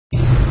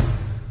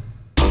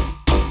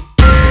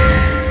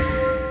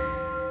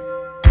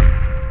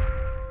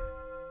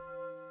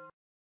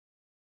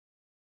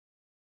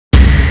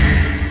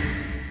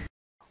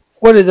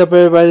What is up,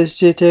 everybody? It's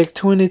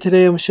JTech20.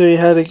 Today I'm going to show you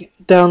how to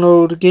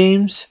download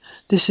games.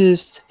 This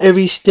is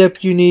every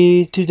step you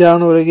need to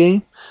download a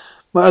game.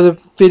 My other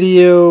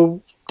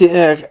video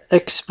didn't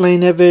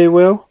explain that very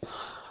well.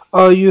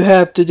 All you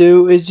have to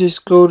do is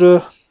just go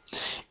to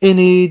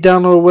any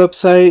download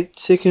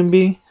website it can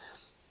be.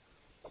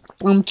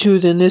 I'm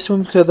choosing this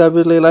one because I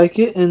really like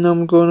it, and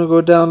I'm going to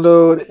go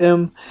download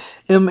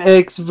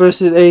MX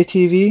versus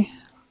ATV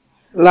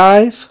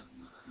live.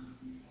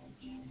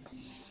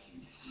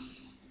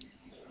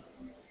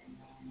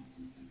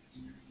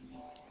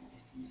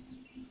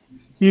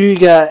 You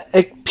got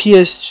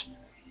PC,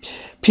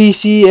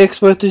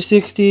 Xbox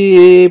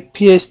 360,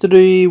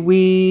 PS3,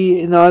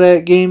 Wii, and all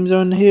that games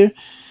on here.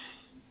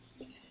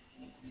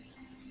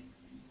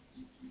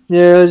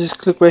 Yeah, I'll just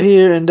click right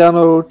here and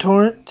download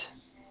torrent.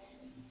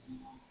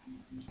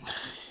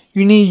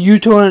 You need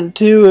uTorrent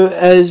too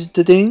as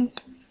the thing.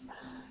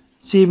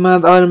 See,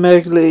 mine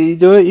automatically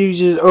do it. You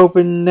just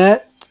open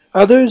that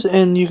others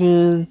and you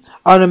can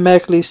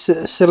automatically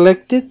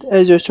select it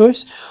as your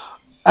choice.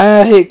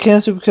 I hit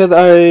cancel because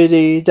I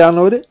already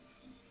downloaded.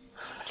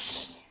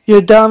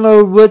 Your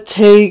download would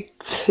take,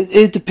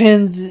 it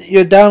depends,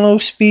 your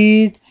download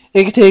speed.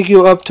 It can take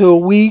you up to a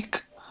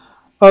week,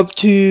 up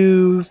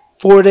to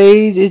 4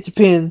 days. It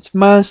depends.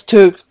 Mine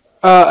took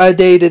a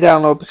day to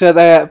download because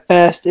I got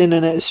fast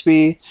internet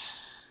speed.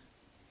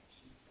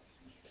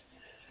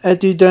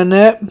 After you've done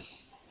that,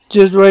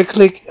 just right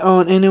click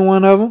on any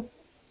one of them.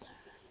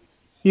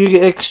 You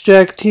can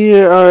extract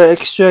here or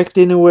extract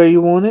anywhere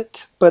you want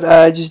it, but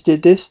I just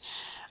did this.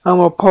 I'm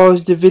going to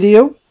pause the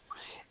video,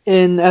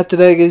 and after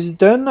that gets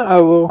done, I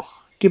will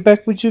get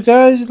back with you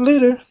guys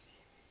later.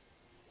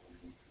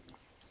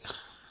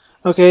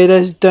 Okay,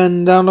 that's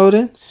done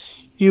downloading.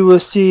 You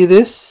will see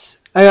this.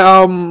 I got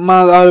all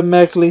mine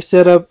automatically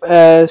set up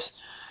as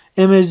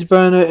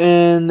Imgburn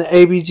and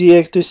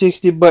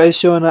ABGX360, but it's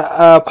showing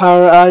a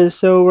power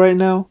ISO right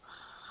now.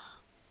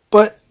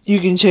 But you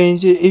can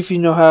change it if you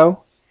know how.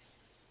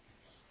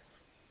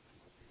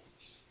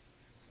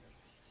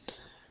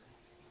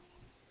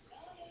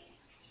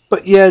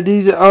 But yeah,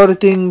 these are all the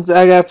things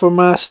I got for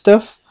my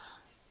stuff.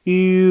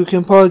 You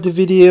can pause the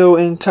video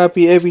and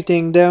copy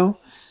everything down.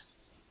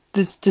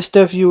 This the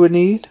stuff you would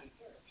need.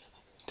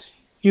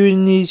 You would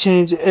need to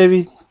change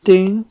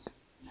everything.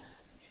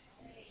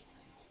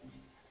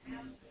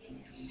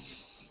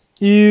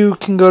 You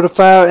can go to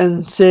file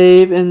and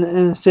save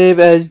and save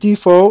as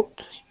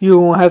default. You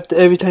won't have to,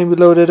 every time you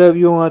load it up,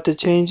 you won't have to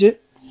change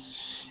it.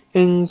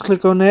 And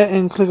click on that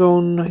and click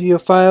on your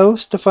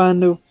files to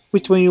find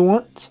which one you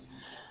want.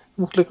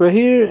 I'm gonna click right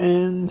here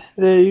and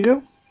there you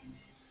go.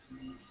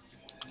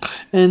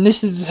 And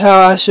this is how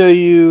I show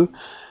you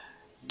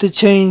to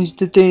change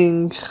the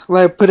thing,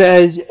 like put it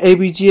as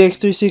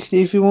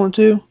ABGX360 if you want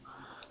to,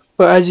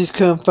 but I just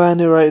couldn't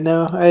find it right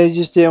now. I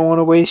just didn't want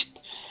to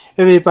waste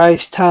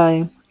everybody's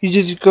time. You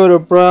just go to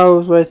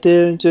browse right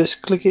there and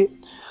just click it,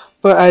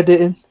 but I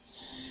didn't.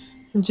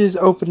 And just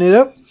open it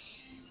up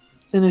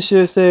and it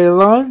should say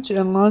launch,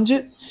 and launch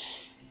it.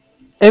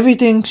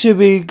 Everything should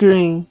be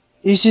green.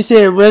 It should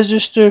say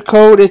register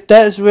code. If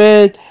that's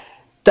red,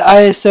 the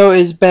ISO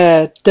is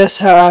bad. That's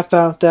how I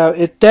found out.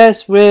 If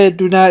that's red,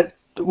 do not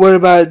worry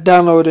about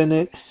downloading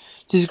it.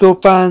 Just go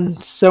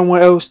find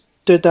somewhere else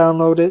to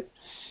download it.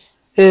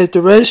 If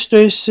the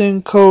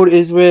registration code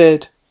is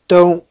red,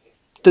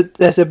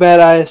 that's a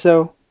bad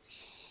ISO.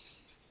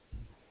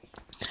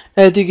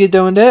 After you get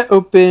done with that,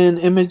 open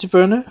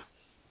Imgburn.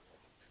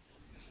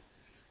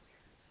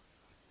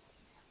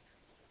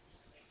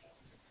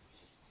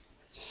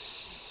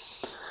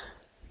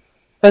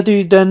 After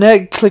you've done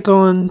that, click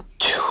on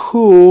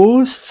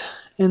Tools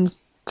and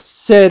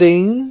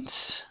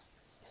Settings.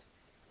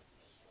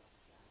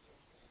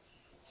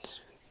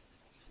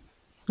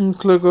 And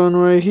click on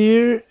right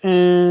here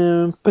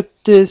and put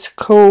this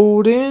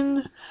code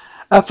in.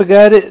 I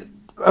forgot it.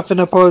 I'm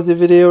finna pause the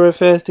video real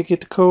fast to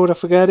get the code. I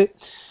forgot it.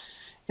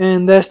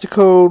 And that's the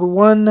code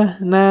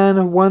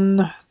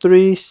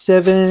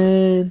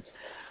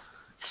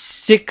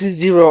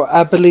 1913760.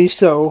 I believe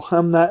so. I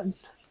forgot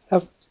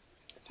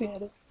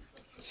it.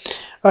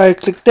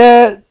 Alright, click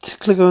that.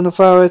 Click on the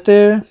file right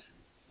there.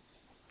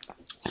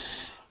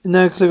 And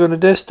now click on the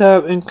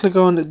desktop and click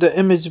on the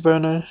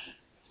Imgburn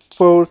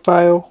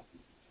file.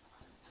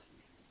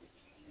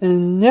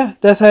 And yeah,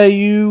 that's how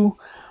you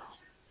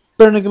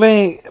burn a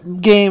game.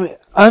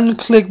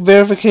 Unclick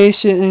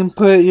verification and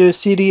put your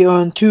CD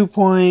on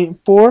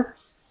 2.4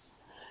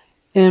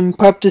 and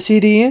pop the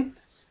CD in.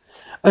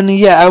 And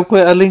yeah, I'll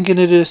put a link in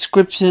the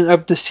description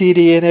of the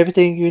CD and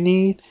everything you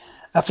need.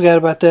 I forgot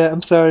about that.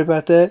 I'm sorry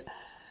about that.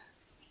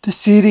 The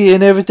CD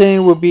and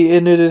everything will be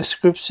in the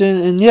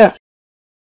description. And yeah.